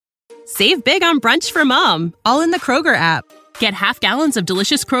Save big on brunch for mom, all in the Kroger app. Get half gallons of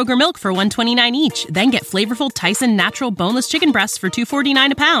delicious Kroger milk for $1.29 each. Then get flavorful Tyson natural boneless chicken breasts for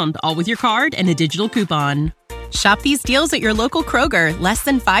 $2.49 a pound, all with your card and a digital coupon. Shop these deals at your local Kroger, less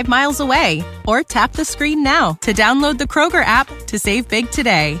than 5 miles away. Or tap the screen now to download the Kroger app to save big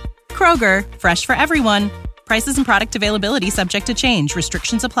today. Kroger, fresh for everyone. Prices and product availability subject to change.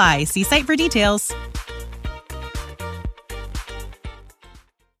 Restrictions apply. See site for details.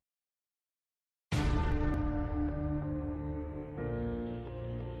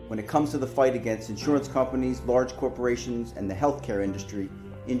 When it comes to the fight against insurance companies, large corporations, and the healthcare industry,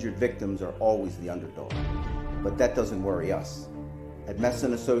 injured victims are always the underdog. But that doesn't worry us. At Messa &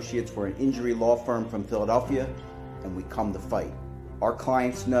 Associates, we're an injury law firm from Philadelphia, and we come to fight. Our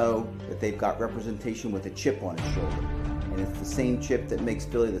clients know that they've got representation with a chip on its shoulder, and it's the same chip that makes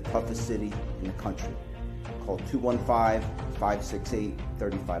Philly the toughest city in the country. Call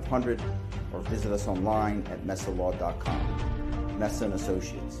 215-568-3500 or visit us online at messalaw.com. Messa &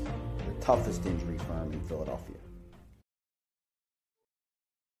 Associates, the toughest injury firm in Philadelphia.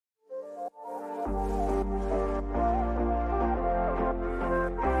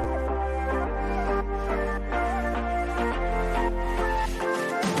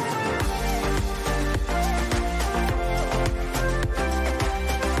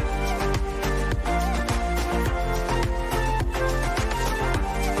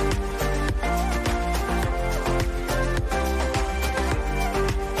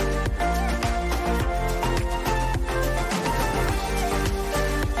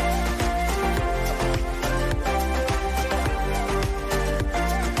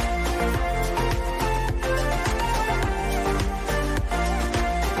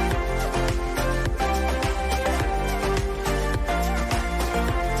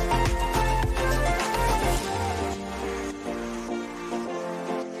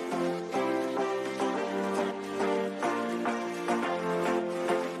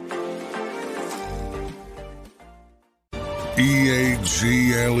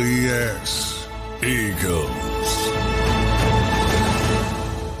 EAGLES, Eagles.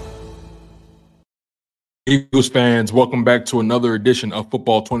 Eagles fans, welcome back to another edition of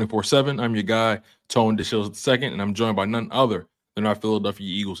Football 24/7. I'm your guy, Tone DeShields II, and I'm joined by none other than our Philadelphia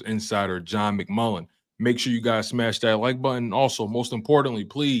Eagles insider, John McMullen. Make sure you guys smash that like button. Also, most importantly,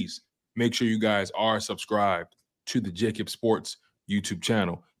 please make sure you guys are subscribed to the Jacob Sports YouTube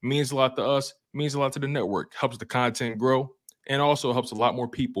channel. It means a lot to us, means a lot to the network, helps the content grow, and also helps a lot more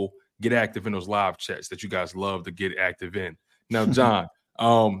people get active in those live chats that you guys love to get active in. Now, John,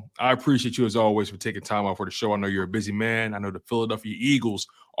 I appreciate you as always for taking time out for the show. I know you're a busy man. I know the Philadelphia Eagles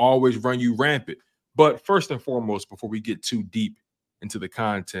always run you rampant. But first and foremost, before we get too deep into the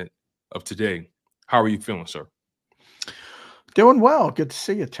content of today, how are you feeling, sir? Doing well. Good to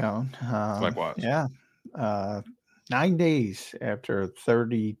see you, Tone. Likewise. Yeah. 9 days after a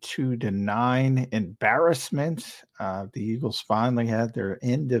 32-9 embarrassment, the Eagles finally had their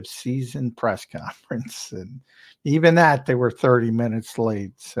end of season press conference, and even that they were 30 minutes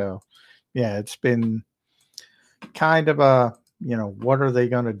late. So, yeah, it's been kind of a, what are they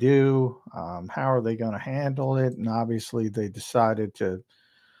going to do? How are they going to handle it? And obviously, they decided to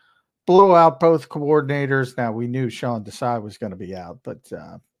blow out both coordinators. Now, we knew Sean Desai was going to be out, but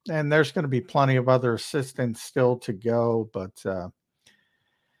and there's going to be plenty of other assistants still to go. But,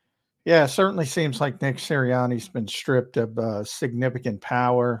 yeah, it certainly seems like Nick Sirianni's been stripped of significant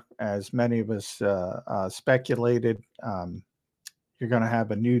power, as many of us speculated. You're going to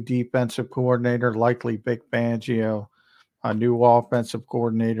have a new defensive coordinator, likely Vic Fangio, a new offensive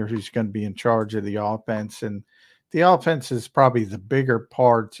coordinator who's going to be in charge of the offense. And the offense is probably the bigger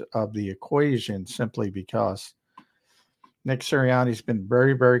part of the equation, simply because Nick Sirianni's been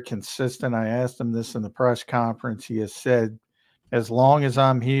very, very consistent. I asked him this in the press conference. He has said, as long as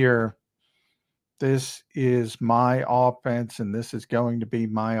I'm here, this is my offense and this is going to be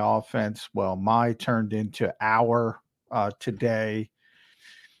my offense. Well, my turned into our today.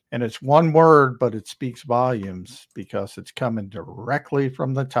 And it's one word, but it speaks volumes because it's coming directly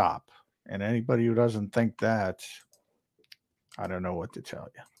from the top. And anybody who doesn't think that, I don't know what to tell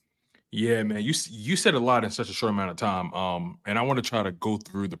you. Yeah, man, you said a lot in such a short amount of time, and I want to try to go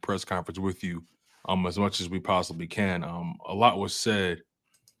through the press conference with you as much as we possibly can. A lot was said,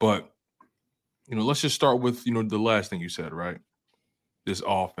 but let's just start with the last thing you said, right? This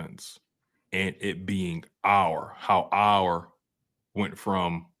offense and it being how our went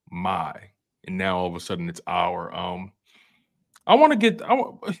from my, and now all of a sudden it's our. I want to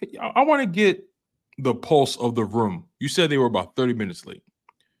get the pulse of the room. You said they were about 30 minutes late.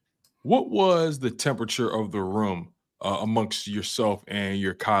 What was the temperature of the room amongst yourself and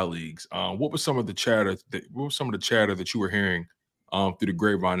your colleagues. What was some of the chatter that you were hearing through the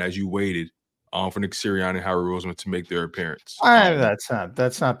grapevine as you waited for Nick Sirianni and Howie Roseman to make their appearance? That's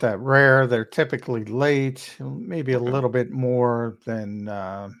not that rare. They're typically late, maybe a little bit more than.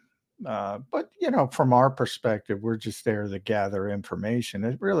 But from our perspective, we're just there to gather information.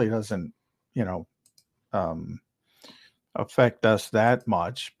 It really doesn't, affect us that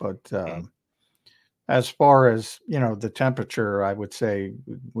much. But as far as the temperature, I would say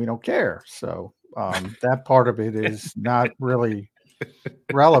we don't care. So that part of it is not really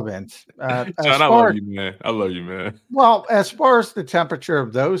relevant. John, I love you, man. I love you, man. Well, as far as the temperature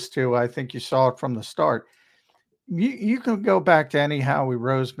of those two, I think you saw it from the start. You can go back to any Howie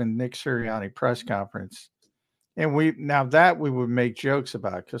Roseman, Nick Sirianni press conference, and we would make jokes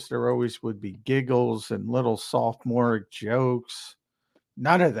about, because there always would be giggles and little sophomoric jokes.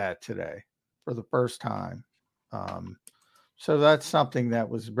 None of that today, for the first time. So that's something that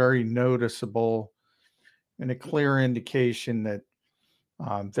was very noticeable and a clear indication that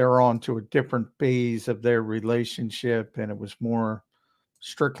they're on to a different phase of their relationship, and it was more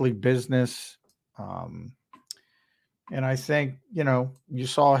strictly business. And I think, you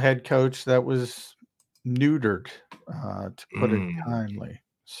saw a head coach that was neutered, to put it kindly.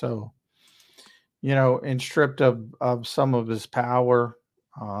 So, and stripped of some of his power.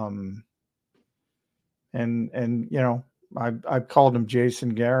 I've called him Jason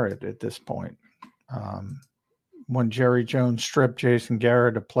Garrett at this point. When Jerry Jones stripped Jason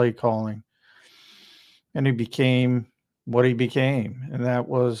Garrett of play calling, and he became what he became, and that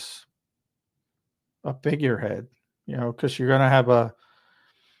was a figurehead. Because you're going to have a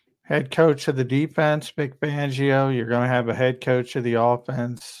head coach of the defense, Vic Fangio. You're going to have a head coach of the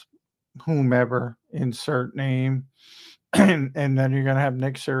offense, whomever, insert name. And then you're going to have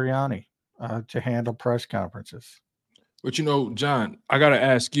Nick Sirianni to handle press conferences. But, John, I got to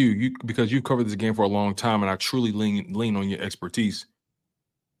ask you, because you've covered this game for a long time, and I truly lean on your expertise.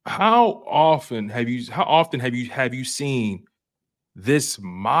 How often have you seen this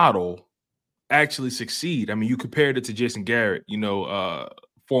model actually succeed? I mean, you compared it to Jason Garrett,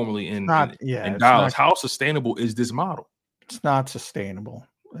 formerly in Dallas. How sustainable is this model? It's not sustainable.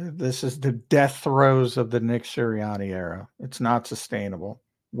 This is the death throes of the Nick Sirianni era. It's not sustainable.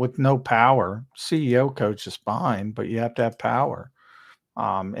 With no power, CEO coach is fine, but you have to have power.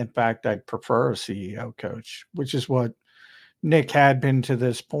 In fact, I'd prefer a CEO coach, which is what Nick had been to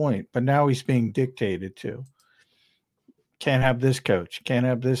this point, but now he's being dictated to. Can't have this coach. Can't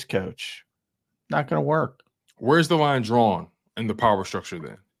have this coach. Not going to work. Where's the line drawn in the power structure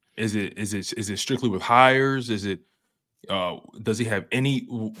then? Is it strictly with hires? Is it does he have any?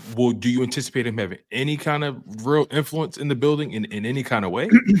 Well, do you anticipate him having any kind of real influence in the building in any kind of way?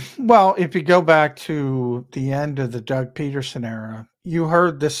 Well, if you go back to the end of the Doug Peterson era, you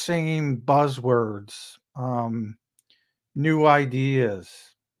heard the same buzzwords: new ideas,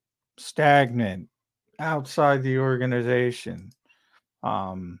 stagnant, outside the organization.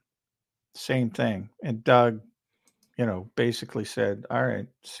 Same thing. And Doug, basically said, all right,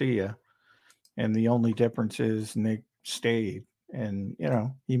 see ya. And the only difference is Nick stayed, and,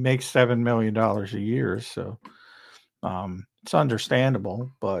 he makes $7 million a year. So it's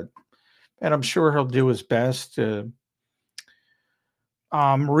understandable, and I'm sure he'll do his best to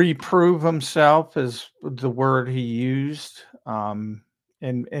reprove himself, is the word he used. And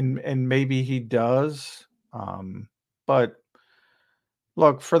maybe he does. But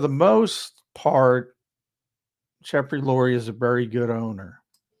look, for the most part, Jeffrey Lurie is a very good owner.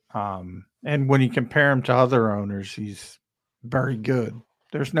 And when you compare him to other owners, he's very good.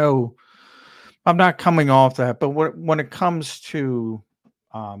 I'm not coming off that, but when it comes to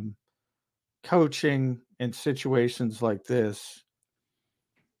coaching in situations like this,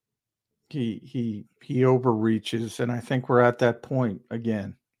 he overreaches, and I think we're at that point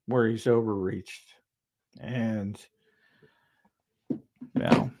again where he's overreached. And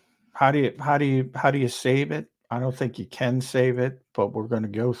how do you save it? I don't think you can save it, but we're going to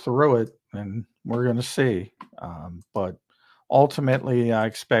go through it and we're going to see. But ultimately, I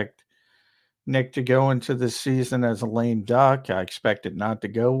expect Nick to go into this season as a lame duck. I expect it not to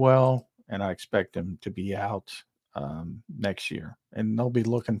go well, and I expect him to be out next year, and they'll be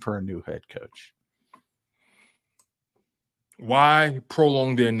looking for a new head coach. Why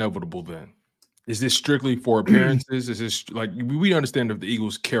prolong the inevitable then? Is this strictly for appearances? Is this like, we understand that the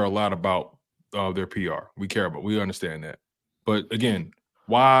Eagles care a lot about their PR. We understand that. But again,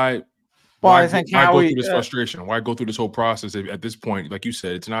 why go through this frustration? Why go through this whole process at this point? Like you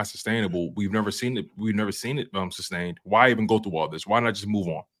said, it's not sustainable. We've never seen it sustained. Why even go through all this? Why not just move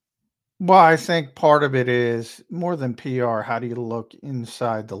on? Well, I think part of it is more than PR. How do you look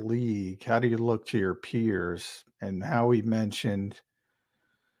inside the league? How do you look to your peers? And how we mentioned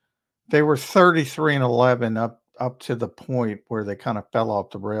they were 33-11 up to the point where they kind of fell off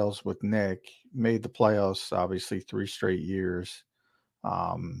the rails with Nick, made the playoffs, obviously 3 straight years.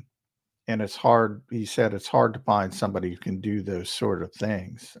 And it's hard. He said it's hard to find somebody who can do those sort of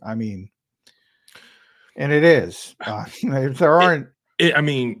things. I mean, and it is. If there aren't, I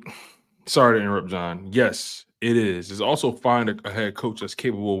mean, sorry to interrupt, John. Yes, it is. It's also find a head coach that's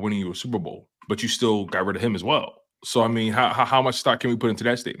capable of winning you a Super Bowl, but you still got rid of him as well. So, I mean, how much stock can we put into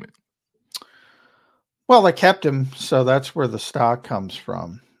that statement? well, they kept him, so that's where the stock comes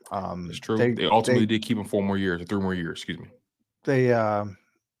from. It's true. They ultimately did keep him 4 more years, or 3 more years. Excuse me. They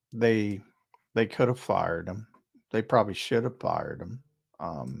could have fired him. They probably should have fired him.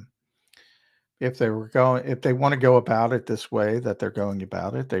 If they want to go about it this way that they're going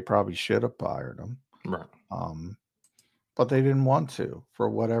about it, they probably should have fired him. Right. But they didn't want to for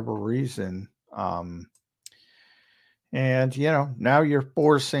whatever reason. And now you're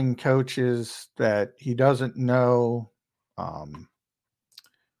forcing coaches that he doesn't know,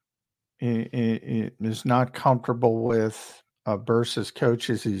 is not comfortable with, versus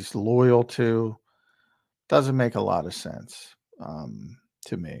coaches he's loyal to. Doesn't make a lot of sense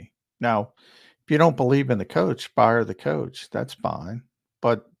to me. Now, if you don't believe in the coach, fire the coach. That's fine.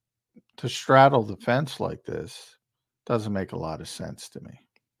 But to straddle the fence like this doesn't make a lot of sense to me.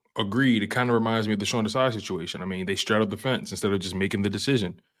 Agreed. It kind of reminds me of the Sean Desai situation. I mean, they straddled the fence instead of just making the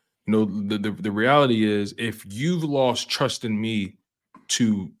decision. The reality is, if you've lost trust in me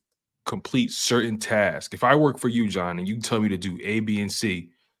to complete certain tasks, if I work for you, John, and you tell me to do A, B, and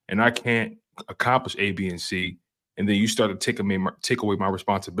C, and I can't accomplish A, B, and C, and then you start to take away my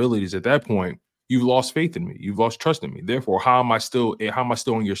responsibilities, at that point, you've lost faith in me. You've lost trust in me. Therefore, how am I still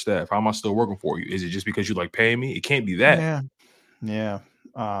on your staff? How am I still working for you? Is it just because you like paying me? It can't be that. Yeah.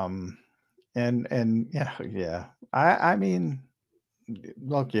 And yeah. I mean,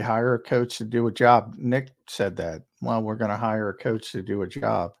 look, you hire a coach to do a job. Nick said that. Well, we're going to hire a coach to do a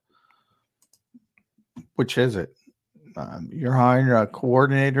job. Which is it? You're hiring a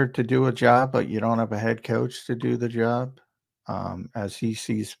coordinator to do a job, but you don't have a head coach to do the job as he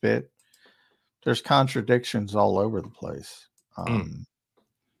sees fit. There's contradictions all over the place.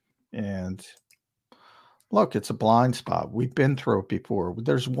 And look, it's a blind spot. We've been through it before.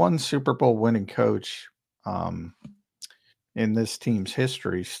 There's one Super Bowl winning coach in this team's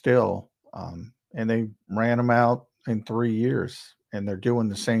history still, and they ran him out in 3 years, and they're doing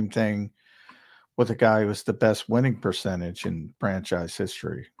the same thing with a guy who was the best winning percentage in franchise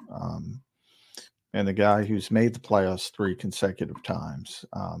history, and the guy who's made the playoffs 3 consecutive times.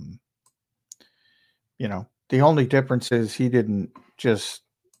 The only difference is he didn't just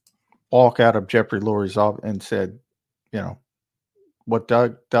walk out of Jeffrey Lurie's office and said, what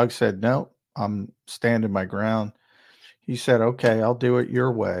Doug said, no, I'm standing my ground. He said, okay, I'll do it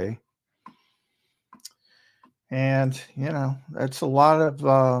your way. And, that's a lot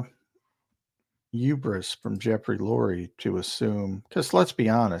of hubris from Jeffrey Lurie to assume, because let's be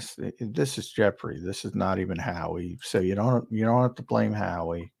honest, this is Jeffrey. This is not even Howie. So you don't have to blame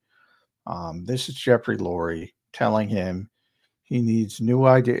Howie. This is Jeffrey Lurie telling him he needs new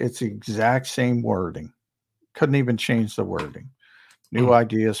idea. It's the exact same wording. Couldn't even change the wording. New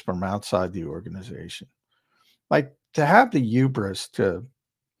ideas from outside the organization. Like, to have the hubris to,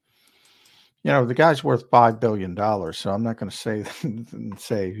 the guy's worth $5 billion. So I'm not going to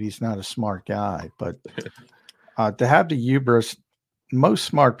say he's not a smart guy, but to have the hubris, most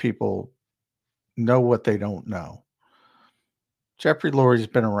smart people know what they don't know. Jeffrey Lurie's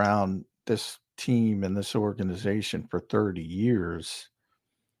been around this team and this organization for 30 years,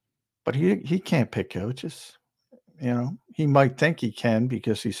 but he can't pick coaches. He might think he can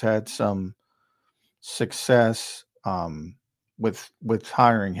because he's had some success with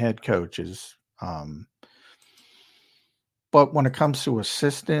hiring head coaches. But when it comes to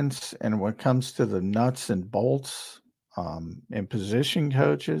assistants and when it comes to the nuts and bolts and position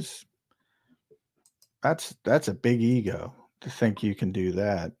coaches, that's a big ego to think you can do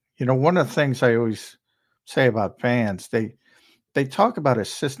that. One of the things I always say about fans, they talk about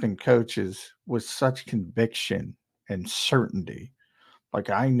assistant coaches with such conviction and certainty.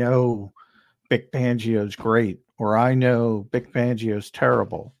 Like, I know Vic Fangio's great, or I know Vic Fangio's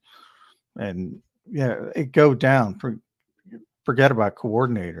terrible. And it go down. Forget about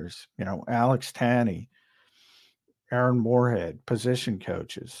coordinators, Alex Tanney, Aaron Moorhead, position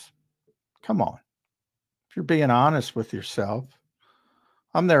coaches. Come on. If you're being honest with yourself,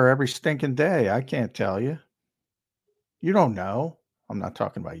 I'm there every stinking day. I can't tell you. You don't know. I'm not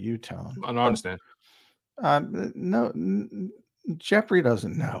talking about you, Tone. I understand. No, Jeffrey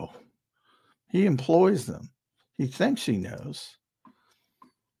doesn't know. He employs them. He thinks he knows.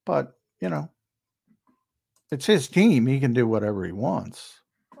 But, it's his team. He can do whatever he wants.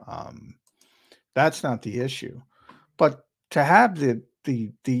 That's not the issue. But to have the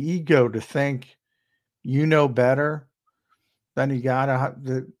ego to think you know better than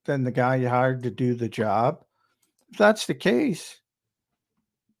the guy you hired to do the job, if that's the case,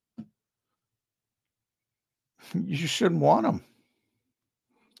 you shouldn't want him.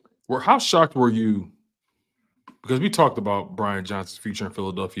 Well, how shocked were you? Because we talked about Brian Johnson's future in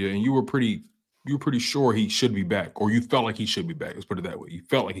Philadelphia, and you were pretty sure he should be back, or you felt like he should be back. Let's put it that way. You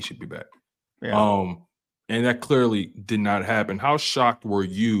felt like he should be back. Yeah. And that clearly did not happen. How shocked were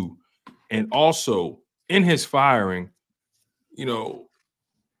you? And also in his firing,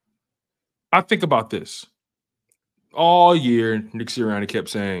 I think about this. All year, Nick Sirianni kept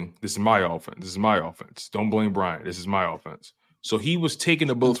saying, "This is my offense. This is my offense. Don't blame Brian. This is my offense." So he was taking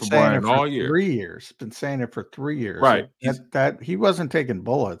the bullets for Brian all year. 3 years. Been saying it for 3 years. Right. That he wasn't taking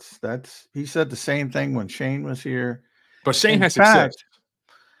bullets. He said the same thing when Shane was here. But Shane had success.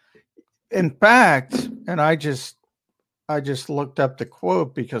 In fact, and I just looked up the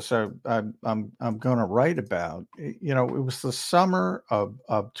quote because I'm going to write about. It was the summer of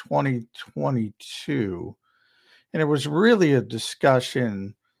 2022, and it was really a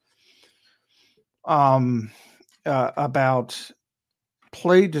discussion about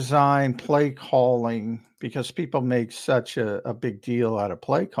play design, play calling, because people make such a big deal out of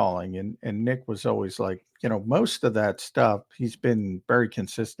play calling. And Nick was always like, most of that stuff, he's been very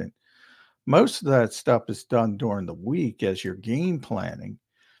consistent. Most of that stuff is done during the week as you're game planning.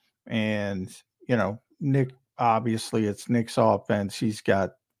 And, Nick, obviously it's Nick's offense. He's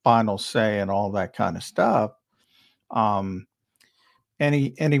got final say and all that kind of stuff. And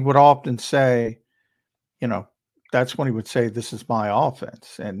he would often say, that's when he would say, "This is my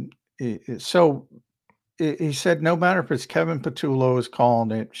offense." And so he said, no matter if it's Kevin Patullo is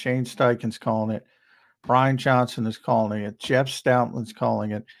calling it, Shane Steichen's calling it, Brian Johnson is calling it, Jeff Stoutland's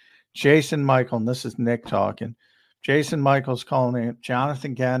calling it, Jason Michael, and this is Nick talking, Jason Michael's calling it,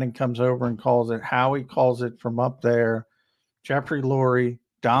 Jonathan Gannon comes over and calls it, Howie calls it from up there, Jeffrey Lurie,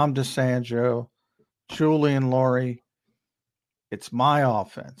 Dom DeSanjo, Julian Lurie. It's my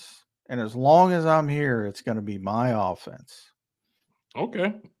offense. And as long as I'm here, it's going to be my offense.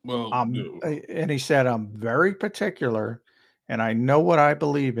 Okay. Well, and he said, I'm very particular, and I know what I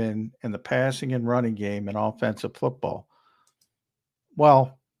believe in the passing and running game and offensive football.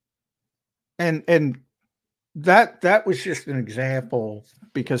 Well, and that was just an example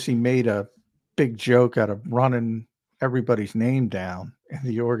because he made a big joke out of running everybody's name down in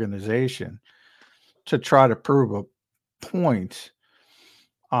the organization to try to prove a point.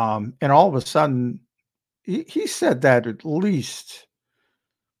 And all of a sudden, he said that at least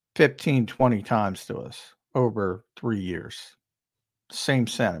 15, 20 times to us over 3 years. Same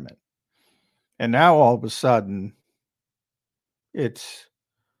sentiment. And now all of a sudden, it's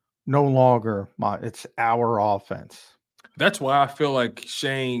no longer it's our offense. That's why I feel like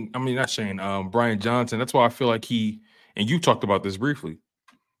Brian Johnson, that's why I feel like and you talked about this briefly,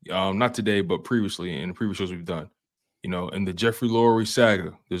 not today, but previously in the previous shows we've done. In the Jeffrey Lurie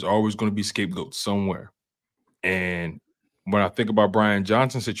saga, there's always going to be scapegoats somewhere. And when I think about Brian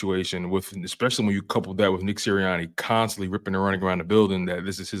Johnson's situation, especially when you couple that with Nick Sirianni constantly ripping and running around the building, that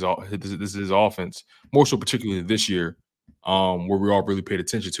this is his offense, more so particularly this year, where we all really paid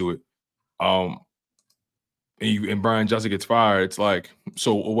attention to it. And Brian Johnson gets fired. It's like,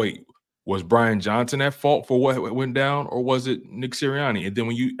 so wait, was Brian Johnson at fault for what went down, or was it Nick Sirianni? And then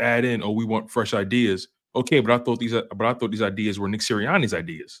when you add in, we want fresh ideas. Okay, but I thought these ideas were Nick Sirianni's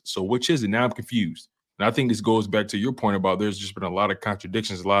ideas. So which is it? Now I'm confused. And I think this goes back to your point about there's just been a lot of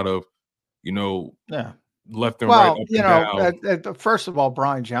contradictions, a lot of, left and right, up and down. First of all,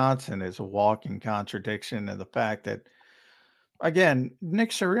 Brian Johnson is a walking contradiction in the fact that, again,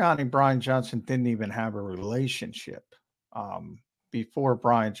 Nick Sirianni and Brian Johnson didn't even have a relationship before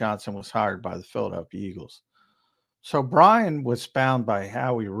Brian Johnson was hired by the Philadelphia Eagles. So Brian was found by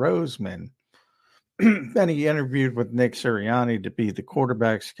Howie Roseman. Then he interviewed with Nick Sirianni to be the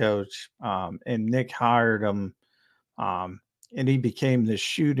quarterback's coach, and Nick hired him, and he became the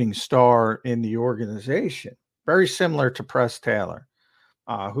shooting star in the organization, very similar to Press Taylor,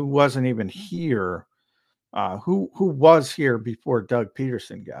 who wasn't even here, who was here before Doug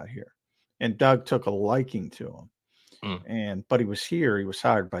Peterson got here, and Doug took a liking to him, but he was here. He was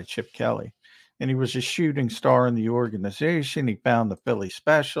hired by Chip Kelly, and he was a shooting star in the organization. He found the Philly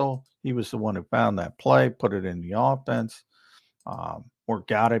special. He was the one who found that play, put it in the offense. or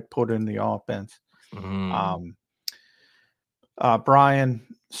got it put in the offense. Mm. Brian,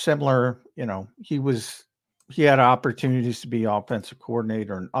 similar, he had opportunities to be offensive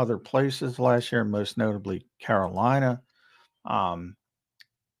coordinator in other places last year, most notably Carolina. And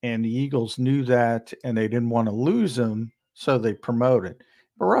the Eagles knew that, and they didn't want to lose him, so they promoted.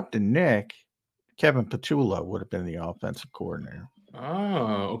 If we're up to Nick, Kevin Petullo would have been the offensive coordinator.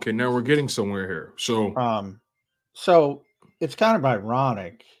 Okay. Now we're getting somewhere here. So it's kind of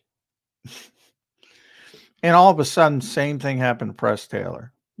ironic. And all of a sudden, same thing happened to Press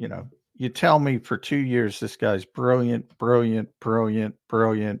Taylor. You tell me for 2 years this guy's brilliant.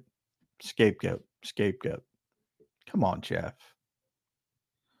 Scapegoat. Come on, Jeff.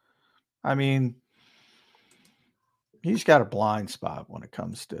 I mean, he's got a blind spot when it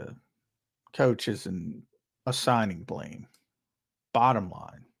comes to coaches and assigning blame. Bottom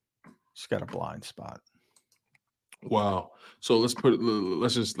line, he's got a blind spot. Wow. So let's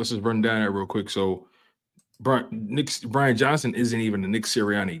just run down that real quick. So Brian Johnson isn't even a Nick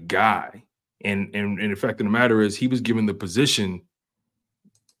Sirianni guy. And the fact of the matter is he was given the position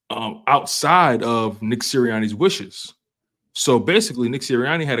outside of Nick Sirianni's wishes. So basically, Nick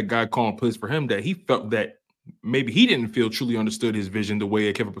Sirianni had a guy calling plays for him that he felt that maybe he didn't feel truly understood his vision the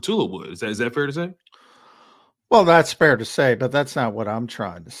way Kevin Petullo would. Is that fair to say? Well, that's fair to say, but that's not what I'm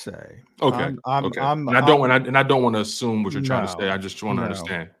trying to say. Okay. Okay. I don't want to assume what you're trying to say. I just want to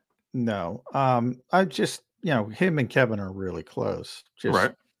understand. No. I just, him and Kevin are really close. Just,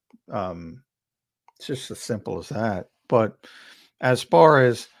 right. It's just as simple as that. But as far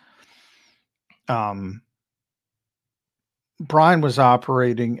as Brian was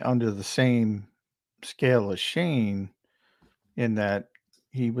operating under the same scale as Shane in that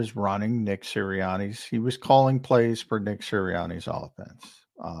he was running Nick Sirianni's. He was calling plays for Nick Sirianni's offense.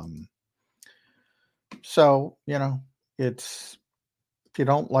 So, it's, if you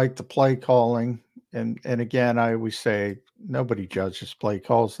don't like the play calling, and again, I always say nobody judges play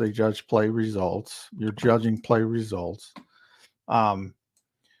calls. They judge play results. You're judging play results.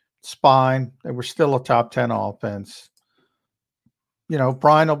 It's fine. They were still a top 10 offense.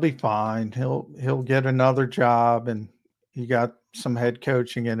 Brian will be fine. He'll get another job, and he got some head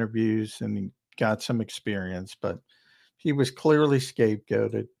coaching interviews and he got some experience, but he was clearly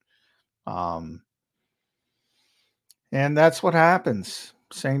scapegoated. And that's what happens.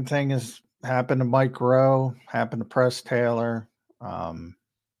 Same thing has happened to Mike Rowe, happened to Press Taylor.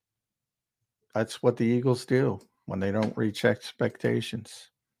 That's what the Eagles do when they don't reach expectations.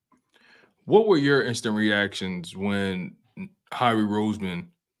 What were your instant reactions when Howie Roseman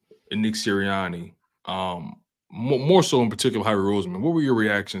and Nick Sirianni, more so in particular Howie Roseman, what were your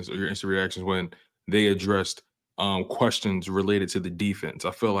reactions or your instant reactions when they addressed questions related to the defense?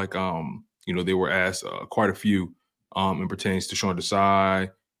 I feel like they were asked quite a few in pertains to Sean Desai,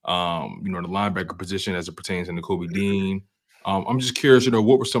 the linebacker position as it pertains to Kobe Dean. I'm just curious,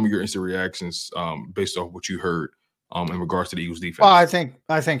 what were some of your instant reactions based off what you heard in regards to the Eagles defense? Well, I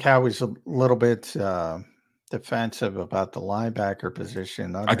think Howie's a little bit defensive about the linebacker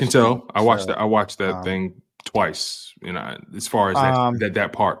position. I can tell. I watched that thing twice, as far as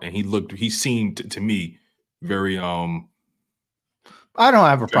that part, and he seemed to me very I don't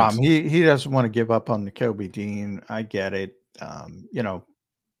have a problem. He doesn't want to give up on the Kobe Dean. I get it.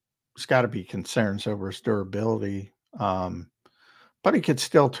 There's got to be concerns over his durability. But he could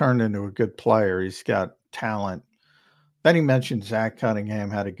still turn into a good player. He's got talent. Then he mentioned Zach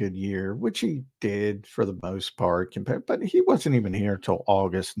Cunningham had a good year, which he did for the most part, but he wasn't even here till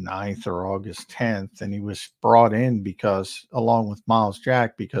August 9th or August 10th. And he was brought in along with Miles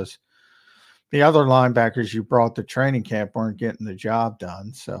Jack, because the other linebackers you brought to training camp weren't getting the job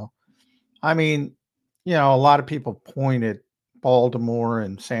done. So, I mean, a lot of people point at Baltimore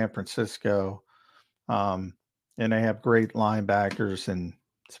and San Francisco, and they have great linebackers, and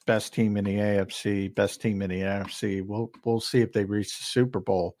it's the best team in the AFC, best team in the NFC. We'll see if they reach the Super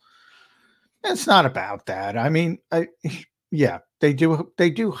Bowl. It's not about that. I mean, they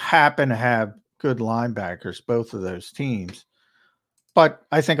do happen to have good linebackers, both of those teams. But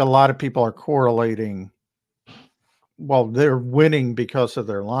I think a lot of people are correlating, well, they're winning because of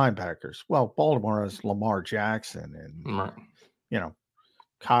their linebackers. Well, Baltimore has Lamar Jackson and,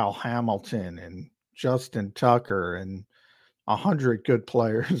 Kyle Hamilton and Justin Tucker and 100 good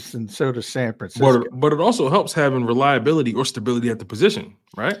players, and so does San Francisco. But it also helps having reliability or stability at the position,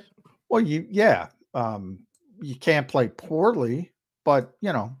 right? Well, you can't play poorly, but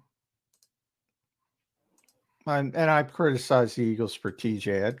and I've criticized the Eagles for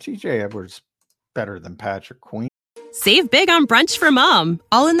TJ Edwards better than Patrick Queen. Save big on brunch for mom,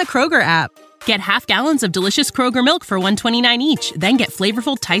 all in the Kroger app. Get half gallons of delicious Kroger milk for $1.29 each. Then get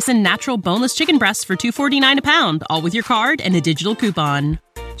flavorful Tyson natural boneless chicken breasts for $2.49 a pound, all with your card and a digital coupon.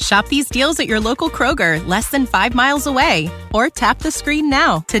 Shop these deals at your local Kroger, less than 5 miles away. Or tap the screen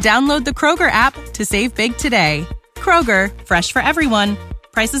now to download the Kroger app to save big today. Kroger, fresh for everyone.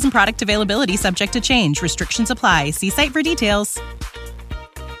 Prices and product availability subject to change. Restrictions apply. See site for details.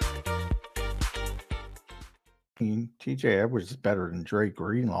 TJ Edwards is better than Dre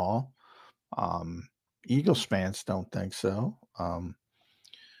Greenlaw. Eagles fans don't think so. And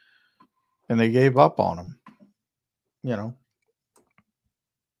they gave up on him. You know,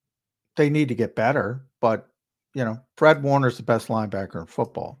 they need to get better, but, you know, Fred Warner's the best linebacker in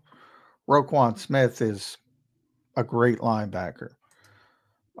football. Roquan Smith is a great linebacker.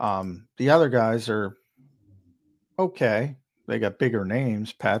 The other guys are okay. They got bigger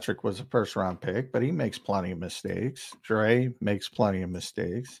names. Patrick was a first-round pick, but he makes plenty of mistakes. Dre makes plenty of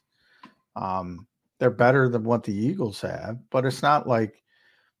mistakes. They're better than what the Eagles have, but it's not like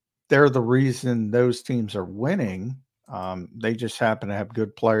they're the reason those teams are winning. They just happen to have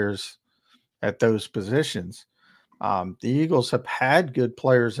good players at those positions. The Eagles have had good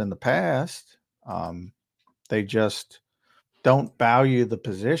players in the past. They just don't value the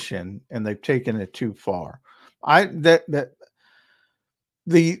position, and they've taken it too far.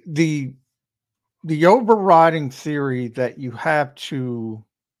 The overriding theory that you have to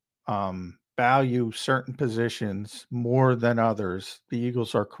value certain positions more than others, the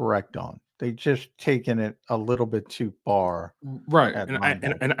Eagles are correct on. They just taken it a little bit too far. Right. And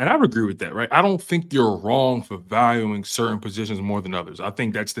I would agree with that, right? I don't think you're wrong for valuing certain positions more than others. I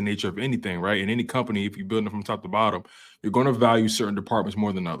think that's the nature of anything, right? In any company, if you're building it from top to bottom, you're going to value certain departments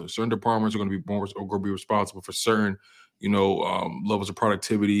more than others. Certain departments are going to be more or going to be responsible for certain, levels of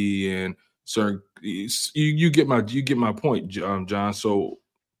productivity and certain. You get my point, John. So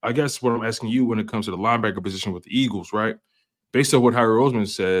I guess what I'm asking you when it comes to the linebacker position with the Eagles, right? Based on what Harry Roseman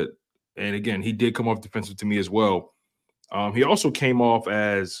said, and again, he did come off defensive to me as well. He also came off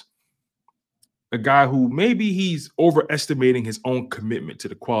as a guy who maybe he's overestimating his own commitment to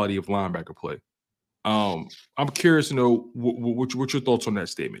the quality of linebacker play. I'm curious to know what's your thoughts on that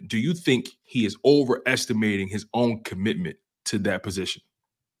statement. Do you think he is overestimating his own commitment to that position?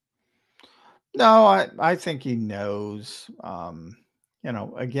 No, I think he knows.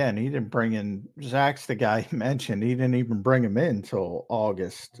 Again, he didn't bring in Zach's the guy he mentioned. He didn't even bring him in until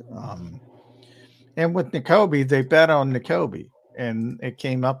August. And with Nakobe, they bet on Nakobe, and it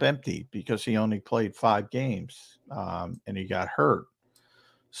came up empty because he only played 5 games and he got hurt.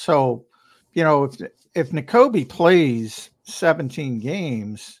 So, if Nakobe plays 17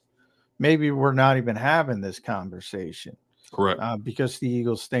 games, maybe we're not even having this conversation. Correct. Because the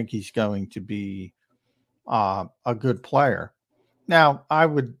Eagles think he's going to be a good player. Now, I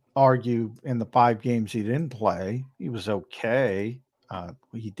would argue in the 5 games he didn't play, he was okay.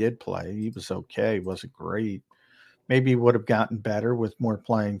 He did play. He was okay. He wasn't great. Maybe he would have gotten better with more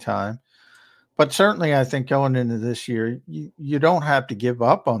playing time. But certainly I think going into this year, you don't have to give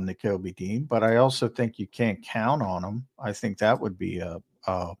up on Nakobe Dean, but I also think you can't count on him. I think that would be a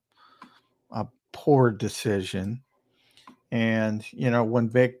poor decision. And, when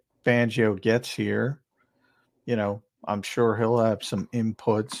Vic Fangio gets here, I'm sure he'll have some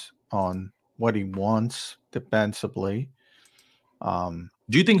inputs on what he wants defensively. Do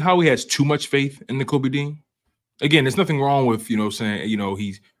you think Howie has too much faith in Nakobe Dean? Again, there's nothing wrong with,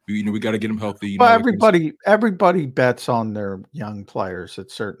 saying, we got to get him healthy. Well, everybody bets on their young players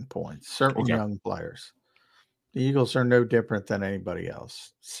at certain points, young players. The Eagles are no different than anybody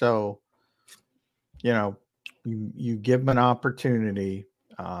else. So, you give him an opportunity.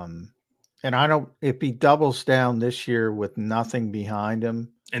 And if he doubles down this year with nothing behind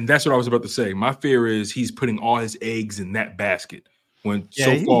him. And that's what I was about to say. My fear is he's putting all his eggs in that basket when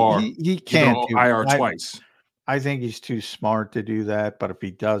he can't do IR twice. I think he's too smart to do that. But if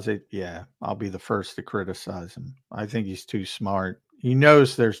he does it, I'll be the first to criticize him. I think he's too smart. He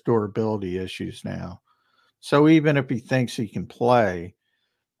knows there's durability issues now. So even if he thinks he can play,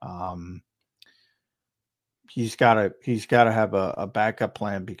 he's got to have a backup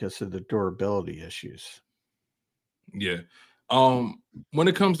plan because of the durability issues. Yeah. When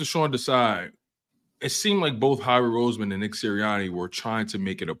it comes to Sean Desai, it seemed like both Harry Roseman and Nick Sirianni were trying to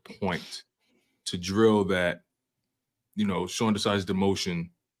make it a point to drill that, Sean Desai's demotion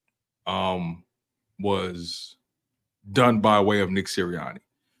was done by way of Nick Sirianni.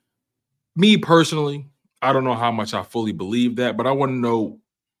 Me personally, I don't know how much I fully believe that, but I want to know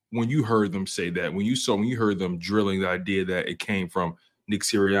when you heard them say that, when you heard them drilling the idea that it came from Nick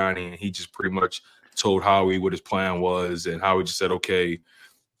Sirianni and he just pretty much told Howie what his plan was and Howie just said, okay,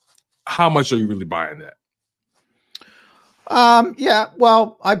 how much are you really buying that? Yeah,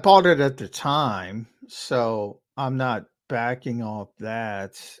 well, I bought it at the time, so I'm not backing off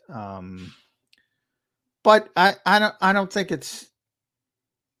that. But I don't think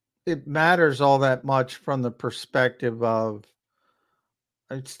it matters all that much from the perspective of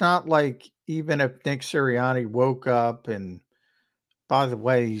it's not like even if Nick Sirianni woke up and by the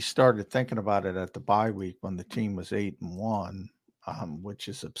way, he started thinking about it at the bye week when the team was 8-1, which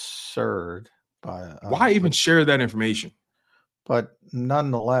is absurd. By Why even share that information? but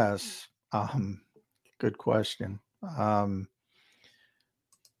nonetheless, good question.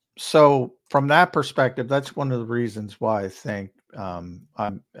 So from that perspective, that's one of the reasons why I think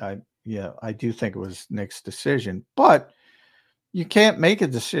I do think it was Nick's decision. But you can't make a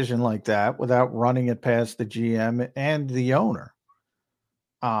decision like that without running it past the GM and the owner.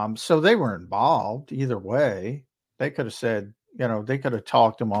 So they were involved either way. They could have said, they could have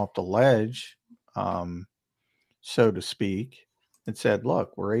talked him off the ledge, so to speak, and said,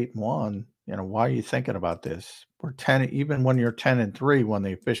 "Look, we're 8-1. Why are you thinking about this? We're 10, even when you're 10-3 when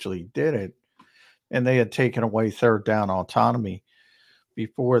they officially did it, and they had taken away third down autonomy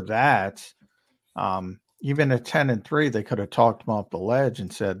before that. Even at 10-3, they could have talked him off the ledge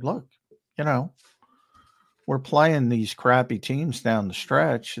and said, "Look, we're playing these crappy teams down the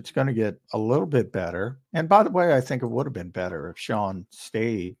stretch. It's going to get a little bit better." And by the way, I think it would have been better if Sean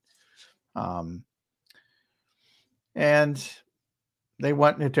stayed. And they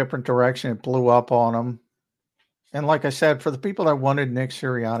went in a different direction. It blew up on them. And like I said, for the people that wanted Nick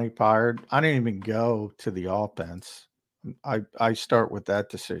Sirianni fired, I didn't even go to the offense. I start with that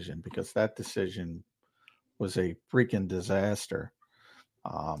decision because that decision was a freaking disaster.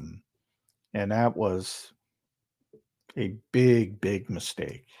 And that was a big, big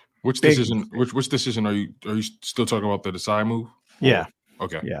mistake. Which Big decision? mistake. Which decision are you still talking about? The Desai move? Yeah.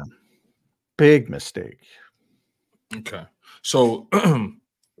 Okay. Yeah. Big mistake. Okay. So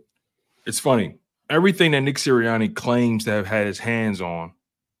it's funny. Everything that Nick Sirianni claims to have had his hands on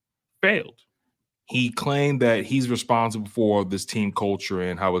failed. He claimed that he's responsible for this team culture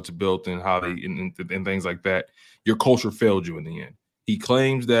and how it's built and how they and things like that. Your culture failed you in the end. He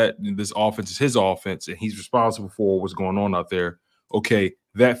claims that this offense is his offense and he's responsible for what's going on out there. Okay,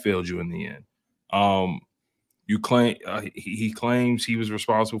 that failed you in the end. You claim he claims he was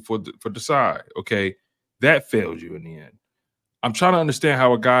responsible for Desai. Okay, that failed you in the end. I'm trying to understand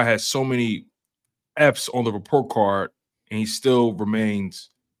how a guy has so many F's on the report card and he still remains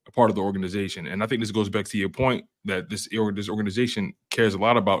a part of the organization. And I think this goes back to your point that this organization cares a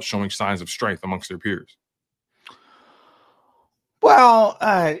lot about showing signs of strength amongst their peers. Well,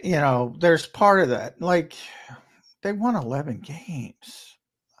 there's part of that. Like they won 11 games.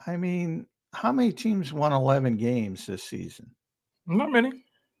 I mean, how many teams won 11 games this season? Not many.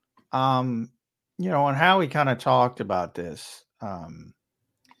 And Howie kind of talked about this.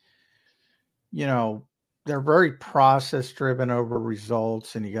 They're very process driven over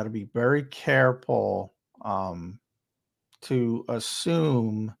results, and you got to be very careful to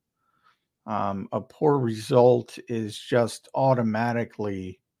assume a poor result is just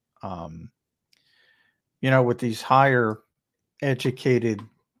automatically, with these higher educated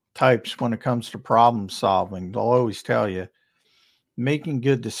types when it comes to problem solving, they'll always tell you making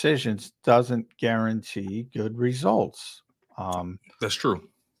good decisions doesn't guarantee good results. That's true.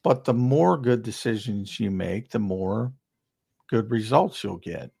 But the more good decisions you make, the more good results you'll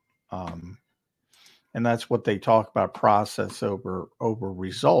get. And that's what they talk about, process over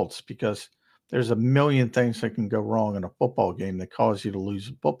results, because there's a million things that can go wrong in a football game that cause you to lose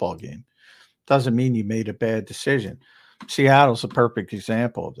a football game. Doesn't mean you made a bad decision. Seattle's a perfect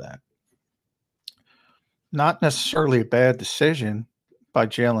example of that. Not necessarily a bad decision by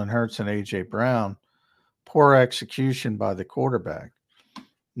Jalen Hurts and A.J. Brown. Poor execution by the quarterback.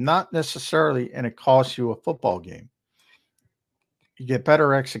 Not necessarily, and it costs you a football game. You get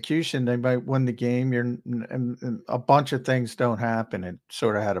better execution, they might win the game. And a bunch of things don't happen. It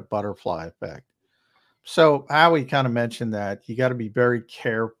sort of had a butterfly effect. So Howie kind of mentioned that you got to be very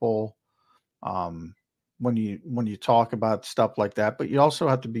careful when you talk about stuff like that, but you also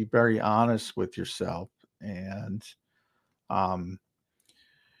have to be very honest with yourself and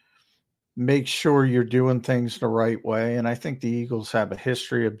make sure you're doing things the right way. And I think the Eagles have a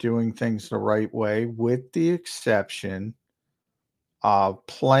history of doing things the right way, with the exception of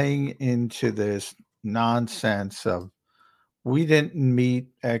playing into this nonsense of we didn't meet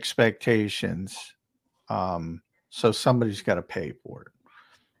expectations, so somebody's got to pay for it.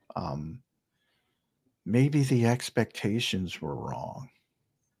 Maybe the expectations were wrong.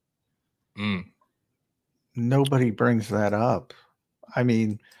 Nobody brings that up. I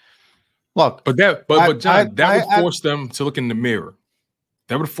mean, Look, but John, that would force them to look in the mirror.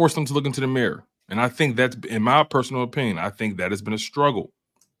 That would force them to look into the mirror. And I think that's, in my personal opinion, I think that has been a struggle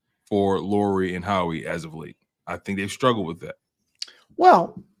for Lurie and Howie as of late. I think they've struggled with that.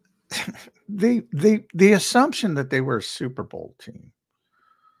 Well, the assumption that they were a Super Bowl team.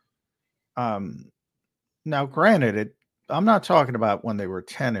 Now, granted, I'm not talking about when they were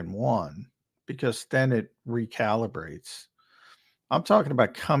 10-1, because then it recalibrates. I'm talking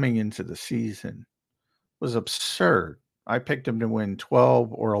about coming into the season. It was absurd. I picked them to win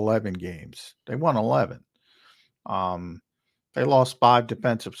 12 or 11 games. They won 11. They lost 5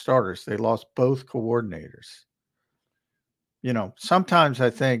 defensive starters. They lost both coordinators. Sometimes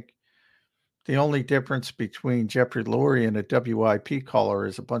I think the only difference between Jeffrey Lurie and a WIP caller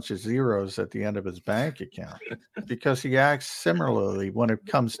is a bunch of zeros at the end of his bank account, because he acts similarly when it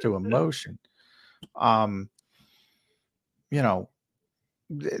comes to emotion. The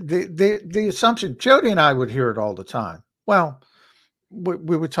assumption, Jody and I would hear it all the time. Well,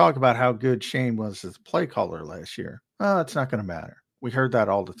 we would talk about how good Shane was as a play caller last year. It's not going to matter. We heard that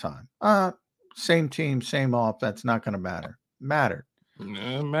all the time. Same team, same offense, not going to matter. Mattered.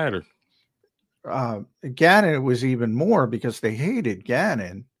 It mattered. Gannon, it was even more, because they hated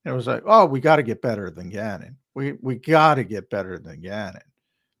Gannon. It was like, oh, we got to get better than Gannon. We got to get better than Gannon.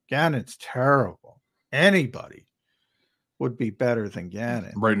 Gannon's terrible. Anybody would be better than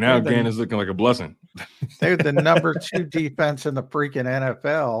Gannon. Right now, Gannon's looking like a blessing. They're the number 2 defense in the freaking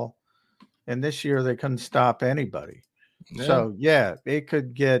NFL, and this year they couldn't stop anybody. Yeah. So, yeah, it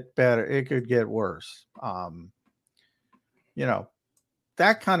could get better. It could get worse.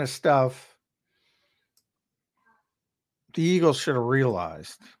 That kind of stuff, the Eagles should have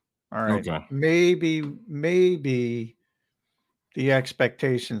realized. All right. Okay. Maybe the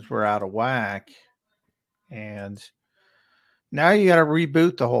expectations were out of whack, and now you got to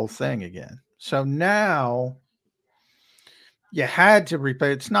reboot the whole thing again. So now you had to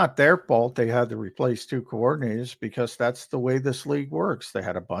replace. It's not their fault they had to replace 2 coordinators, because that's the way this league works. They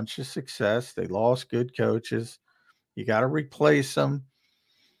had a bunch of success. They lost good coaches. You got to replace them.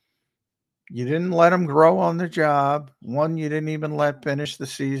 You didn't let them grow on the job. One you didn't even let finish the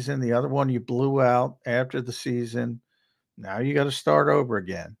season. The other one you blew out after the season. Now you got to start over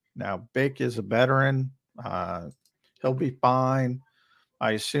again. Now, Bick is a veteran. He'll be fine.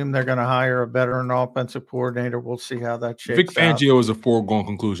 I assume they're going to hire a veteran offensive coordinator. We'll see how that shakes Vic Fangio is a foregone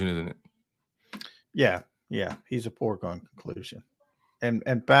conclusion, isn't it? Yeah, he's a foregone conclusion. And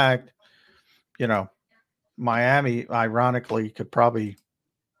in fact, Miami, ironically, could probably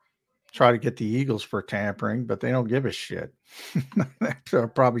try to get the Eagles for tampering, but they don't give a shit. So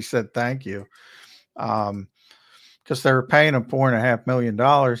probably said thank you, because they were paying him $4.5 million,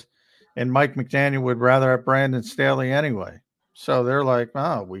 and Mike McDaniel would rather have Brandon Staley anyway. So they're like,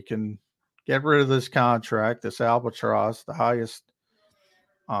 oh, we can get rid of this contract, this albatross, the highest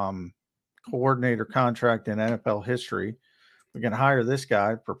coordinator contract in NFL history. We can hire this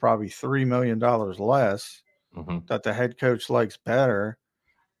guy for probably $3 million less, that the head coach likes better.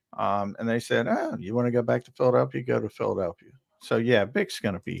 And they said, oh, you want to go back to Philadelphia? Go to Philadelphia. So, yeah, Vic's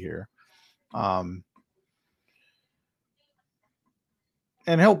going to be here. And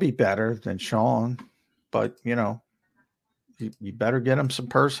he'll be better than Sean. But, you better get him some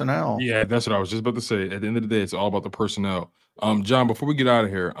personnel. Yeah, that's what I was just about to say. At the end of the day, it's all about the personnel. John, before we get out of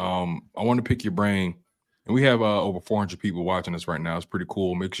here, I want to pick your brain. And we have over 400 people watching us right now. It's pretty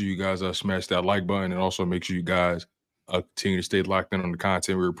cool. Make sure you guys smash that like button, and also make sure you guys continue to stay locked in on the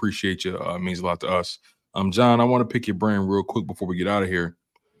content. We appreciate you. It means a lot to us. John, I want to pick your brain real quick before we get out of here.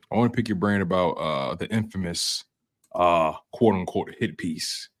 I want to pick your brain about the infamous quote-unquote hit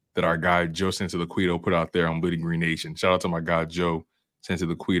piece that our guy Joe Santiliquido put out there on Bleeding Green Nation. Shout out to my guy Joe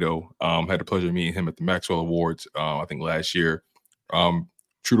Santiliquido. Had the pleasure of meeting him at the Maxwell Awards, I think last year. True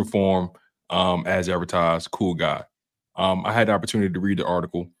to form, as advertised, cool guy. I had the opportunity to read the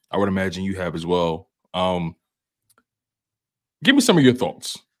article. I would imagine you have as well. Give me some of your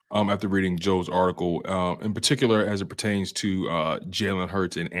thoughts after reading Joe's article, in particular as it pertains to Jalen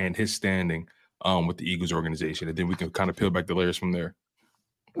Hurts and his standing with the Eagles organization. And then we can kind of peel back the layers from there.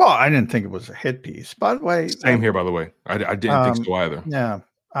 Well, I didn't think it was a hit piece. By the way. Same here, by the way. I didn't think so either. Yeah.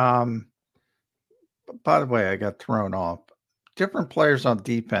 By the way, I got thrown off. Different players on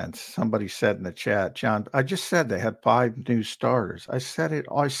defense. Somebody said in the chat, John, I just said they had 5 new starters. I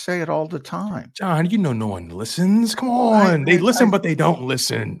say it all the time. John, no one listens. Come on. They listen, but they don't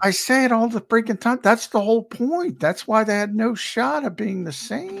listen. I say it all the freaking time. That's the whole point. That's why they had no shot of being the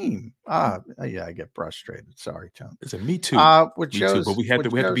same. Yeah, I get frustrated. Sorry, Tom. It's me too. Me too, but we have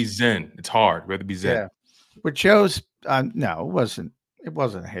to be zen. It's hard. We have to be zen. Yeah. With Joe's, no, it wasn't. it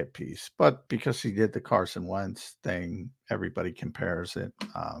wasn't a hit piece, but because he did the Carson Wentz thing, everybody compares it.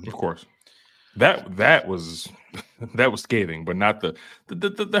 Of course. That was that was scathing, but not the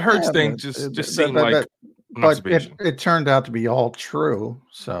Hurts thing. Just seemed like an but observation. it turned out to be all true.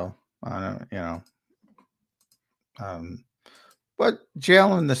 So I don't, you know. But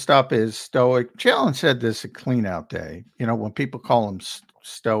Jalen, the stuff is stoic. Jalen said this at cleanout day. You know, when people call him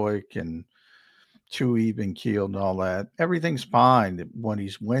stoic and too even keeled and all that, everything's fine when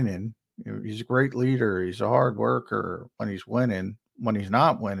he's winning. You know, he's a great leader. He's a hard worker when he's winning. When he's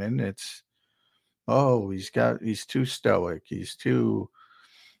not winning, it's he's too stoic. He's too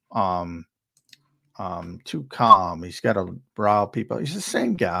too calm. He's got to rile people. He's the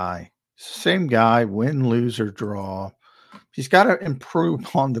same guy. Win, lose, or draw. He's got to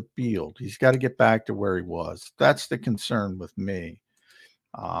improve on the field. He's got to get back to where he was. That's the concern with me.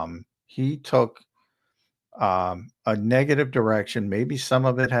 He took a negative direction. Maybe some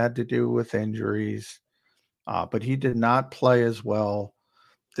of it had to do with injuries, but he did not play as well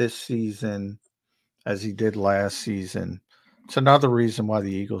this season as he did last season. It's another reason why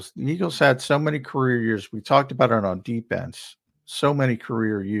the Eagles had so many career years. We talked about it on defense, so many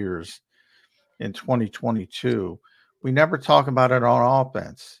career years in 2022. We never talk about it on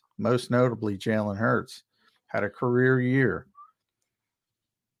offense. Most notably, Jalen Hurts had a career year.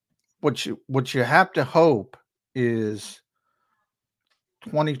 What you have to hope is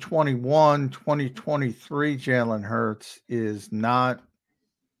 2021, 2023 Jalen Hurts is not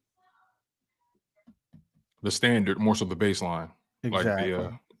the standard, more so the baseline. Exactly.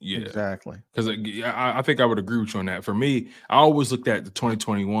 Like exactly. Because I think I would agree with you on that. For me, I always looked at the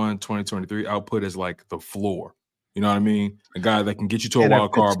 2021, 2023 output as like the floor. You know what I mean? A guy that can get you to a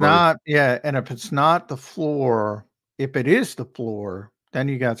wild card berth. And if it's not the floor, if it is the floor, then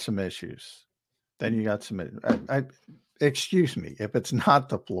you got some issues. Excuse me. If it's not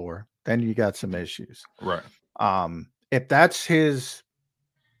the floor, then you got some issues. Right. If that's his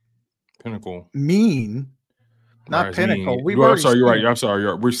pinnacle, not pinnacle. I'm sorry.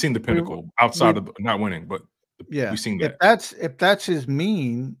 You're right. We've seen the pinnacle outside of not winning, but we've seen that. If that's his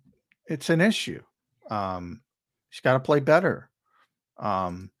mean, it's an issue. He's got to play better.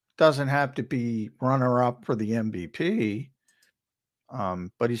 Doesn't have to be runner up for the MVP,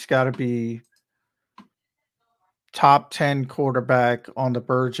 but he's got to be top 10 quarterback on the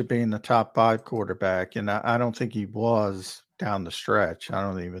verge of being the top 5 quarterback. And I don't think he was down the stretch. I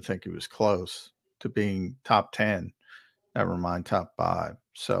don't even think he was close to being top 10, never mind top 5.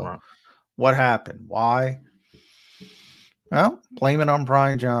 So What happened? Why? Well, blame it on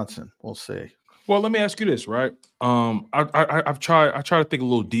Brian Johnson. We'll see. Well, let me ask you this, right? I try to think a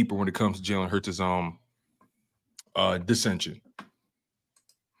little deeper when it comes to Jalen Hurts' dissension.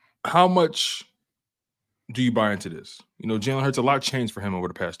 How much do you buy into this? You know, Jalen Hurts, a lot changed for him over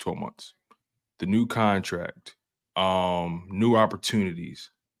the past 12 months. The new contract, new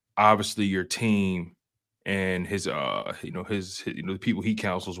opportunities, obviously your team and his the people he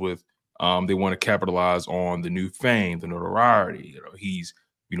counsels with, they want to capitalize on the new fame, the notoriety. You know, he's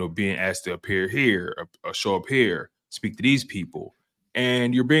being asked to appear here, show up here, speak to these people.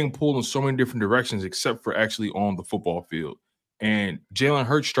 And you're being pulled in so many different directions except for actually on the football field. And Jalen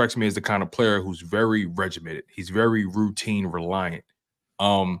Hurts strikes me as the kind of player who's very regimented. He's very routine reliant.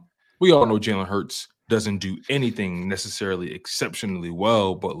 We all know Jalen Hurts doesn't do anything necessarily exceptionally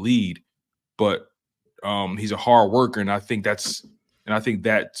well but lead. But he's a hard worker, and I think that's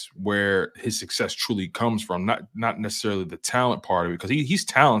where his success truly comes from. Not necessarily the talent part of it, because he's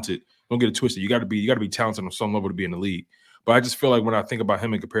talented. Don't get it twisted. You got to be talented on some level to be in the league. But I just feel like when I think about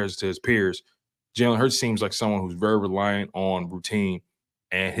him in comparison to his peers, Jalen Hurts seems like someone who's very reliant on routine,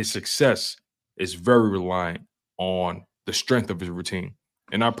 and his success is very reliant on the strength of his routine.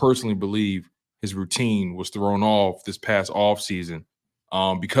 And I personally believe his routine was thrown off this past offseason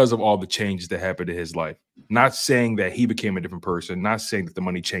because of all the changes that happened in his life. Not saying that he became a different person, not saying that the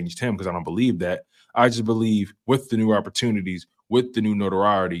money changed him, because I don't believe that. I just believe with the new opportunities, with the new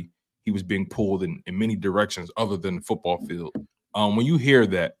notoriety, he was being pulled in many directions other than the football field. When you hear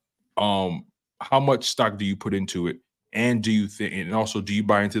that, how much stock do you put into it? And do you think, and also do you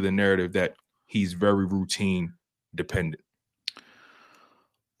buy into the narrative that he's very routine dependent?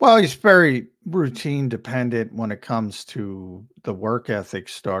 Well, he's very routine dependent when it comes to the work ethic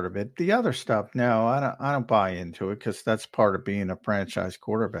start of it. The other stuff, no, I don't buy into it, because that's part of being a franchise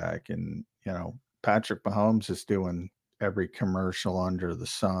quarterback. And, Patrick Mahomes is doing every commercial under the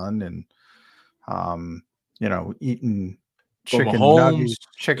sun, and, eating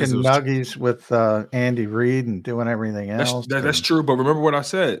chicken nuggets with Andy Reid and doing everything else. That's true. But remember what I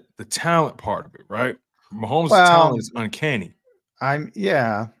said, the talent part of it, right? Mahomes' talent is uncanny. I'm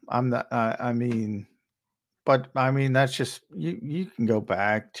not. That's just you can go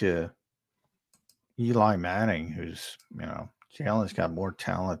back to Eli Manning, who's Jalen's got more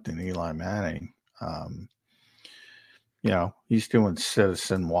talent than Eli Manning. He's doing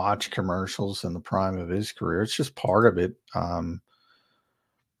Citizen Watch commercials in the prime of his career. It's just part of it.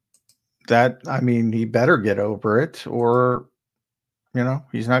 He better get over it, or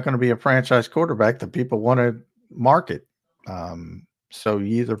he's not going to be a franchise quarterback that people want to market. So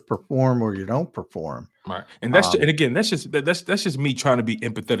you either perform or you don't perform. Right. And that's just me trying to be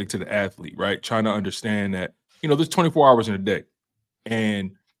empathetic to the athlete, right? Trying to understand that, there's 24 hours in a day.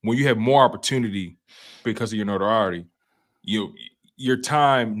 And when you have more opportunity because of your notoriety, your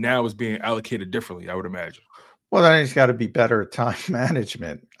time now is being allocated differently, I would imagine. Well, then he's got to be better at time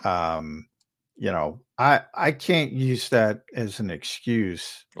management. I can't use that as an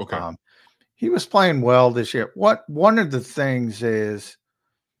excuse. Okay. He was playing well this year. One of the things is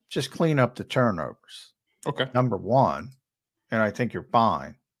just clean up the turnovers. Okay. Number one, and I think you're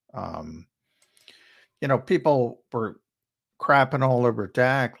fine. People were crapping all over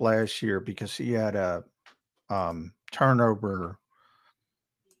Dak last year because he had a turnover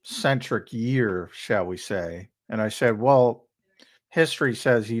centric year, shall we say. And I said, well, history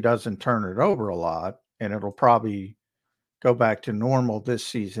says he doesn't turn it over a lot, and it'll probably go back to normal this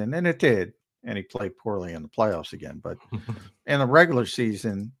season. And it did. And he played poorly in the playoffs again. But in the regular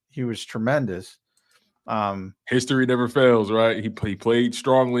season, he was tremendous. History never fails, right? He played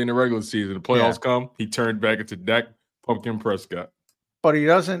strongly in the regular season. The playoffs come, he turned back into Dak Pumpkin Prescott. But he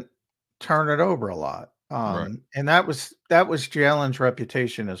doesn't turn it over a lot. Right. And that was Jalen's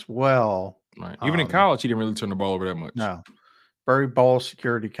reputation as well. Right. Even in college, he didn't really turn the ball over that much. No. Very ball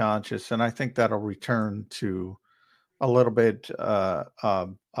security conscious. And I think that'll return to a little bit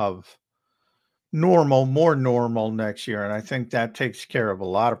of more normal next year. And I think that takes care of a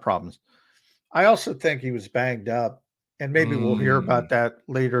lot of problems. I also think he was banged up, and maybe we'll hear about that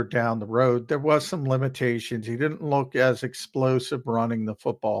later down the road. There was some limitations. He didn't look as explosive running the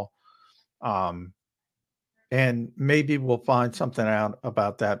football. And maybe we'll find something out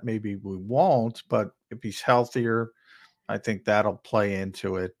about that. Maybe we won't, but if he's healthier, I think that'll play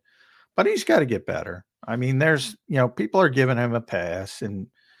into it. But he's got to get better. There's, people are giving him a pass, and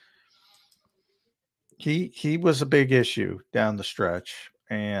he was a big issue down the stretch.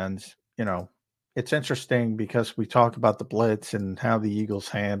 And, it's interesting because we talk about the blitz and how the Eagles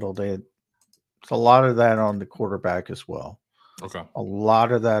handled it. It's a lot of that on the quarterback as well. Okay. A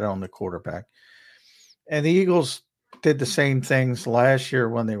lot of that on the quarterback. And the Eagles did the same things last year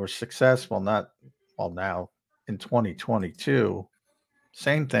when they were successful. Now in 2022,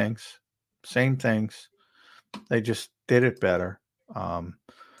 same things. They just did it better.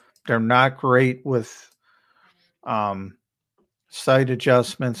 They're not great with sight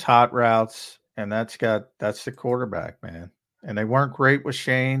adjustments, hot routes, and that's the quarterback, man. And they weren't great with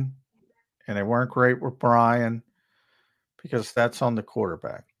Shane, and they weren't great with Brian, because that's on the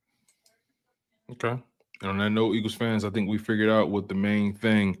quarterback. Okay. And on that note, Eagles fans, I think we figured out what the main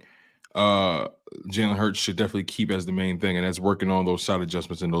thing Jalen Hurts should definitely keep as the main thing, and that's working on those side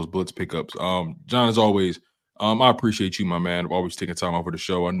adjustments and those blitz pickups. John, as always, I appreciate you, my man. I've always taken time off for the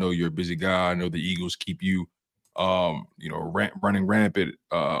show. I know you're a busy guy. I know the Eagles keep you, running rampant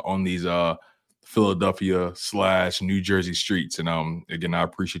on these Philadelphia / New Jersey streets. And again, I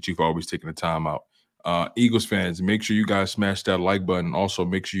appreciate you for always taking the time out. Eagles fans, make sure you guys smash that like button. Also,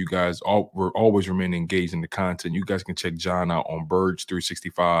 make sure you guys always remain engaged in the content. You guys can check John out on Birds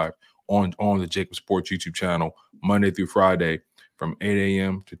 365 on the Jacob Sports YouTube channel Monday through Friday from 8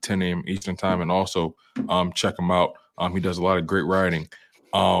 a.m. to 10 a.m. Eastern time. And also check him out. He does a lot of great writing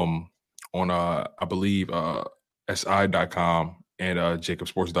on I believe si.com and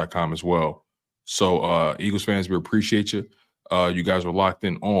jacobsports.com as well. So Eagles fans, we appreciate you. You guys are locked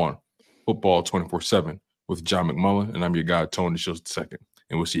in on Football 24/7 with John McMullen, and I'm your guy, Tony DeShields II.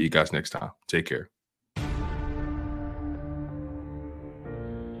 And we'll see you guys next time. Take care.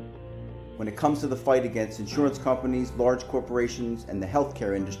 When it comes to the fight against insurance companies, large corporations, and the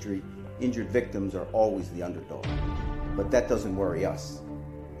healthcare industry, injured victims are always the underdog. But that doesn't worry us.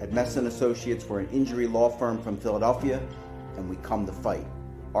 At Messon Associates, we're an injury law firm from Philadelphia, and we come to fight.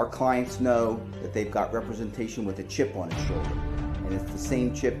 Our clients know that they've got representation with a chip on its shoulder, and it's the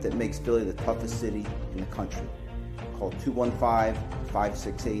same chip that makes Philly the toughest city in the country. Call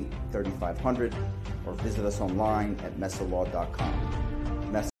 215-568-3500 or visit us online at messalaw.com.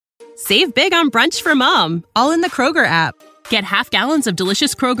 Save big on brunch for mom, all in the Kroger app. Get half gallons of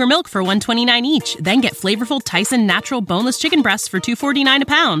delicious Kroger milk for $1.29 each. Then get flavorful Tyson natural boneless chicken breasts for $2.49 a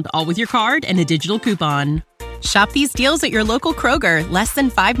pound, all with your card and a digital coupon. Shop these deals at your local Kroger, less than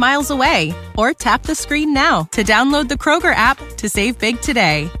 5 miles away. Or tap the screen now to download the Kroger app to save big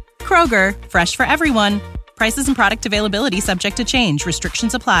today. Kroger, fresh for everyone. Prices and product availability subject to change.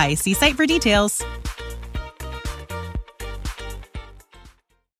 Restrictions apply. See site for details.